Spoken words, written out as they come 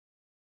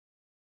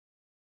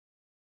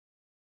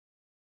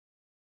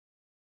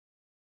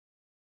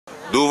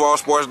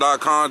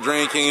DUVALCITYFOOTBA,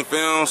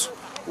 Dreamkingfilmz.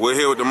 We're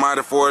here with the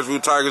Mighty Forest View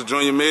Tigers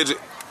Junior Midget,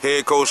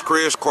 head coach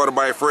Chris,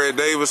 quarterback Fred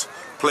Davis,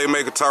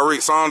 playmaker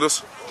Tyreek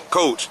Saunders.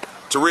 Coach,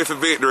 terrific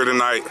victory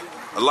tonight.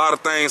 A lot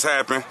of things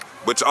happened,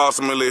 but you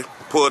ultimately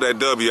pulled that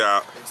W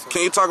out.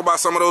 Can you talk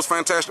about some of those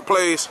fantastic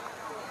plays?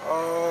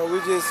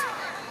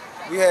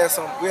 We had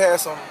some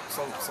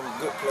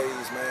good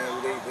plays,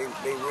 man.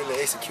 They really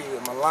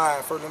executed. My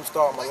line, first them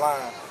start my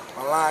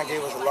line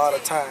gave us a lot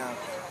of time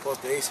for us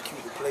to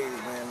execute the plays,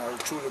 man. I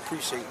truly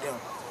appreciate them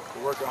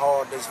for working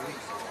hard this week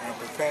and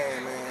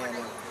preparing, man.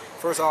 And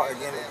first of all,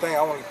 again,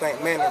 I want to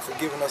thank Mandarin for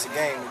giving us a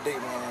game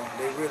today, man.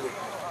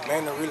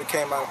 Mandarin really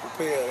came out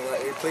prepared.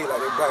 They played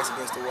like their backs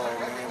against the wall,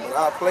 man. But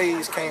our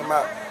plays came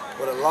out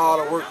with a lot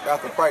of work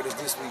after practice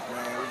this week,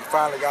 man. We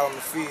finally got on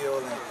the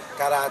field and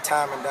got our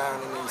timing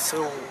down and then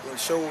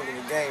showed in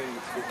the game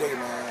today,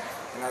 man.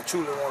 And I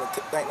truly want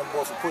to thank them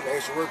boys for putting the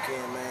extra work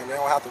in, man. They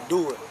don't have to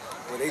do it,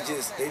 but they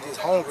just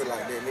hungry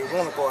like that. They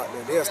want to go out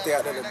there. They'll stay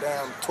out there till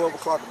damn 12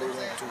 o'clock if they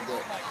want to,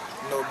 but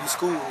you know, be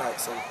school night,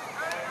 so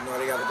you know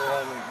they got to go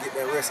home and get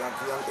that rest out.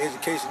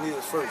 Education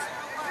is first.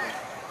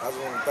 I just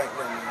want to thank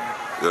them, man.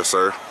 Yes,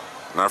 sir.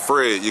 Now,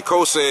 Fred, your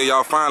coach said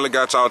y'all finally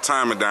got y'all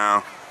timing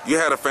down. You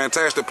had a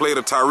fantastic play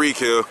to Tyreek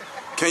here.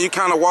 Can you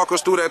kind of walk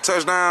us through that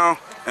touchdown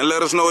and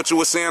let us know what you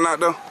were seeing out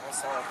there? I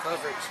saw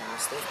coverage and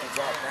the safety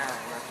dropped down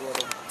and I threw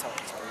it over the top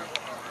of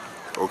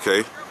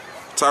Tyreek. Okay.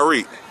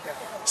 Tyreek,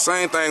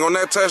 same thing. On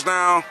that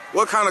touchdown,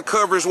 what kind of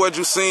coverage was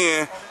you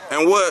seeing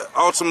and what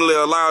ultimately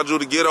allowed you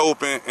to get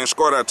open and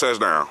score that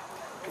touchdown?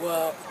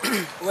 Well,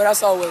 what I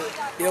saw was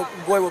the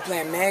boy was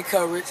playing man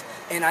coverage,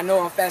 and I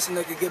know I'm fast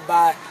enough to get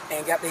by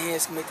and got the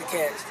hands to make the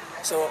catch.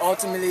 So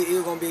ultimately, it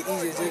was going to be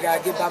easy. Just got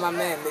to get by my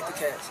man and make the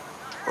catch.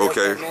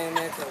 Okay.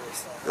 Man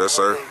coverage. Yes,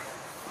 sir.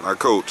 Now,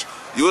 Coach,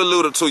 you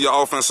alluded to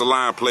your offensive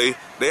line play.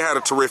 They had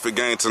a terrific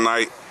game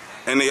tonight,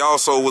 and they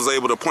also was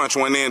able to punch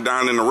one in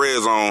down in the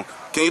red zone.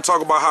 Can you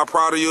talk about how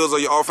proud of you is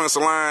of your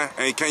offensive line,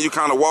 and can you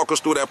kind of walk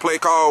us through that play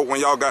call when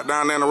y'all got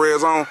down there in the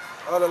red zone?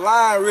 The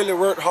line really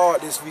worked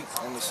hard this week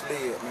on the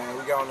sled, man.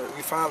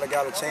 We finally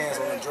got a chance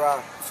on the dry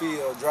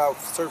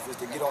surface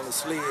to get on the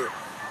sled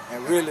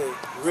and really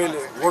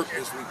work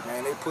this week,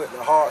 man. They put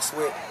the hard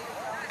sweat,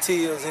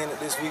 tears in it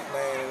this week,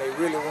 man, and they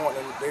really want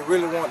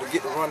to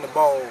get to run the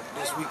ball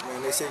this week,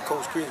 man. They say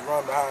Coach Chris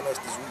run behind us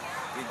this week.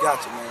 We got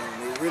you, man.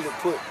 And they really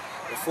put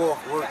the forth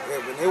work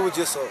there, and it was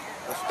just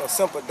a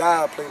simple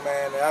dive play,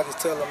 man. And I just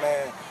tell them,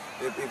 man,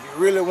 if you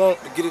really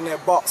want to get in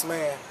that box,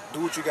 man, do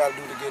what you got to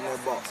do to get in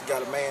that box. You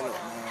got to man up,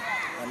 man.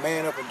 And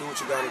man up and do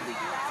what you got to do.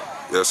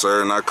 Yes,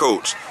 sir. Now,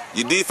 Coach,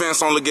 your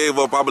defense only gave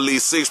up, I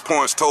believe, 6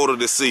 points total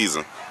this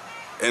season.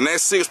 And that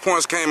 6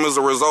 points came as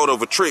a result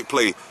of a trick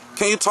play.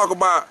 Can you talk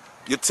about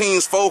your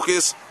team's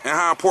focus and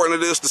how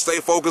important it is to stay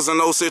focused in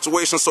those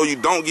situations so you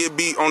don't get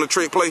beat on the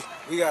trick play?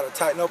 We got to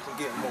tighten up and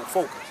get more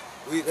focused.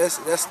 That's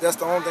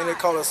the only thing they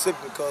call us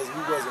simple because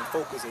we wasn't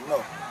focused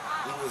enough.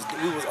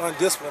 We was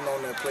undisciplined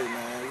on that play,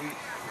 man.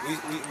 We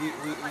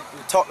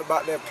talked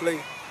about that play,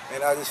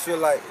 and I just feel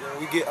like when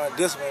we get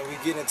undisciplined, we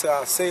get into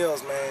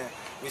ourselves, man.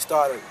 We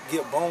started to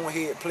get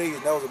bonehead plays,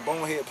 and that was a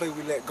bonehead play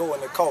we let go,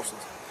 and it cost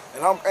us.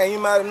 And you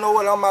might know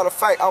what, I'm out of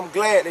fact. I'm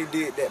glad they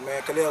did that,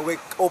 man, because they'll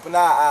open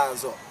our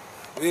eyes up.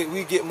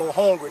 We get more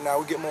hungry now.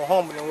 We get more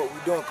humble than what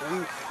we're doing.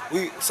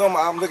 Cause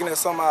I'm looking at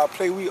some of our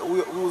play. We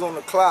was on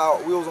the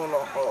cloud. We was on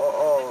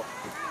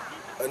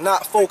the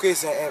not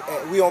focused,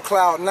 and we on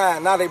cloud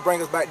 9. Now they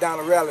bring us back down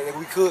to reality that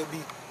we could be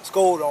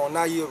scored on.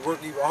 Now you work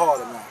even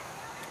harder now.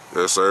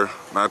 Yes, sir.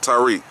 Now,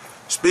 Tyreek,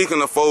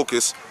 speaking of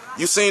focus,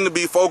 you seem to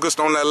be focused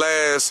on that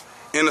last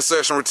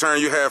interception return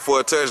you had for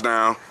a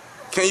touchdown.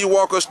 Can you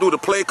walk us through the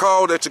play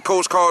call that your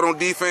coach called on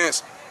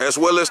defense as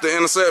well as the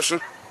interception?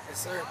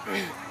 Yes, sir.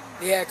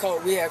 We had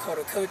called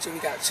a coach, and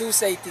we got 2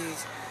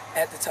 safeties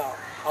at the top.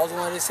 I was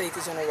one of the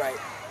safeties on the right.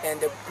 And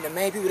the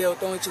main people they were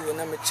throwing to were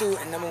number 2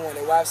 and number 1,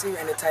 the wide receiver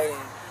and the tight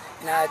end.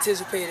 And I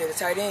anticipated the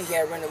tight end, he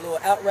had run a little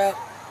out route.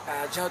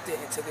 I jumped it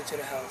and took it to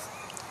the house.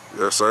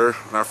 Yes, sir.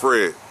 Now,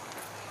 Fred,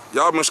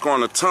 y'all been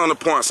scoring a ton of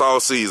points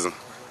all season.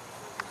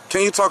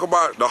 Can you talk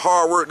about the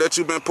hard work that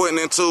you've been putting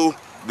into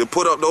to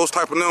put up those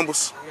type of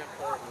numbers? Real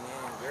important,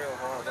 man. Real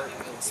hard work.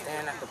 You can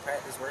stand after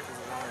practice working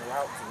along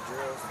routes and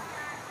drills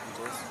and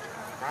just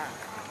grind.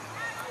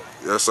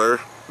 Yes, sir.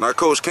 Now,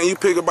 Coach, can you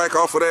piggyback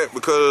off of that?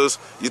 Because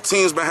your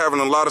team's been having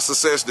a lot of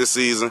success this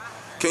season.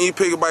 Can you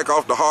piggyback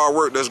off the hard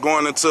work that's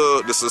going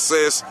into the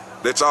success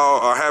that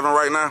y'all are having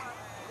right now?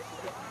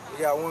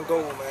 We got one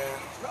goal, man.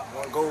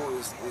 One goal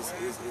is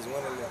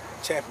winning the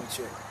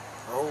championship,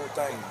 the whole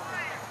thing.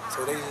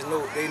 So they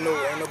know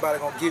ain't nobody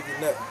gonna give you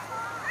nothing.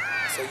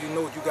 So you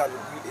know what you got to.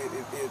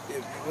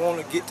 If you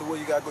want to get to where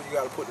you gotta go, you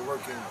gotta put the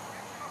work in.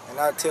 And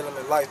I tell them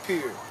in life,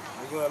 period.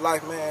 When you're in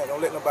life, man,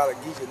 don't let nobody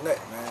give you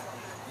nothing, man.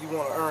 You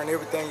want to earn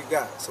everything you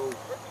got. So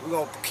we're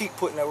going to keep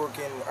putting that work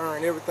in and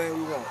earn everything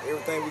we want.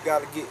 Everything we got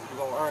to get, we're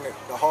going to earn it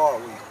the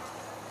hard way.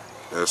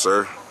 Yes,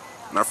 sir.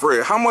 Now,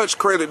 Fred, how much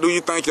credit do you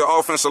think your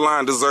offensive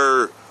line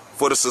deserved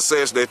for the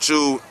success that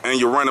you and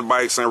your running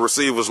backs and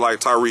receivers like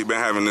Tyreek been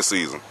having this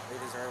season? They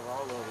deserve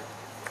all of it.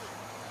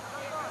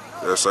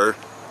 Yes, sir.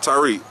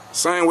 Tyreek,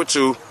 same with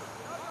you.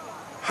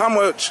 How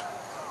much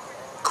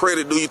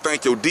credit do you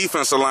think your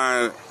defensive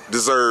line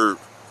deserve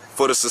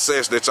for the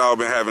success that y'all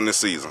been having this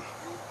season?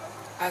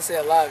 I say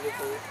a lot of it,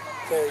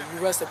 because you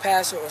rush the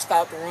passer or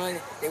stop the run,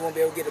 they won't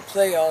be able to get a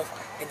play off,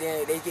 and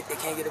then they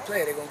can't get a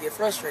play. They're gonna get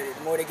frustrated.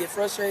 The more they get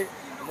frustrated,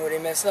 the more they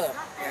mess up.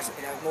 That's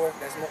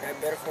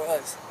better for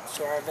us.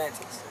 Show our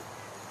advantage.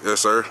 Yes,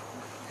 sir.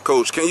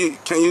 Coach, can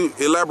you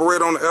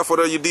elaborate on the effort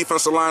of your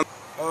defensive line?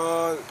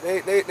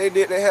 They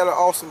had an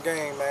awesome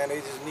game, man.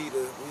 We just need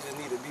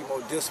to be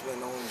more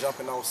disciplined on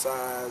jumping off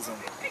sides and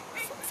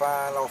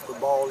firing off the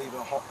ball even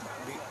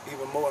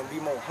more and be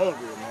more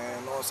hungry, man.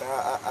 You know what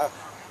I'm saying?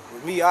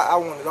 With me, I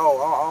want it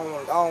all. I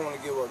don't want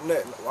to give up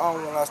nothing. I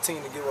don't want our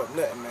team to give up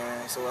nothing,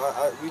 man. So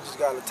we just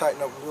got to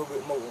tighten up a little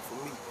bit more for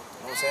me. You know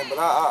what I'm saying? But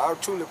I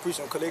truly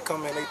appreciate them because they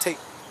come in, they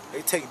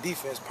take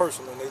defense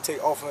personal, and they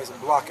take offensive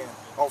blocking,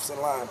 offensive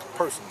line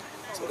personal.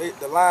 So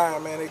the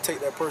line, man, they take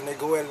that person, they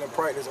go at it in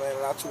practice, man,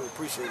 and I truly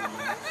appreciate it,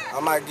 man.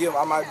 I might be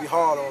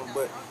hard on them,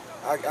 but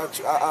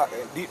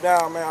deep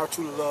down, man, I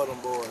truly love them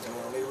boys,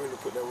 man. They really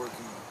put that work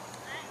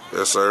in.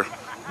 Yes, sir.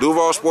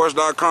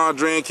 DUVALCITYFOOTBA,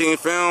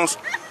 Dreamkingfilmz.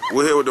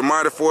 We're here with the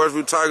Mighty Forest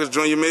View Tigers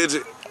Junior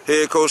Midget,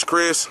 head coach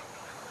Chris,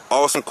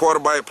 awesome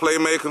quarterback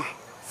playmaker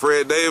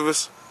Fred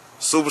Davis,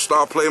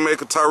 superstar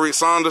playmaker Tyreek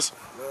Saunders.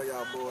 Love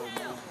y'all boys,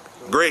 man.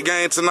 Great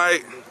game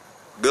tonight.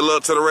 Good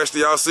luck to the rest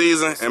of y'all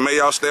season, and may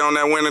y'all stay on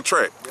that winning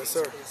track. Yes,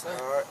 sir. Yes, sir. All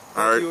right.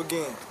 All right. Thank you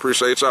again.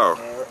 Appreciate y'all. All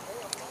right.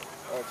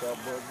 Okay,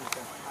 boys.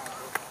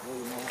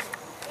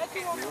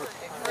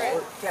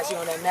 Catch you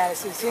on that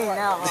Madison scene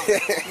now, huh?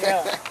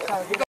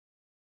 Yeah.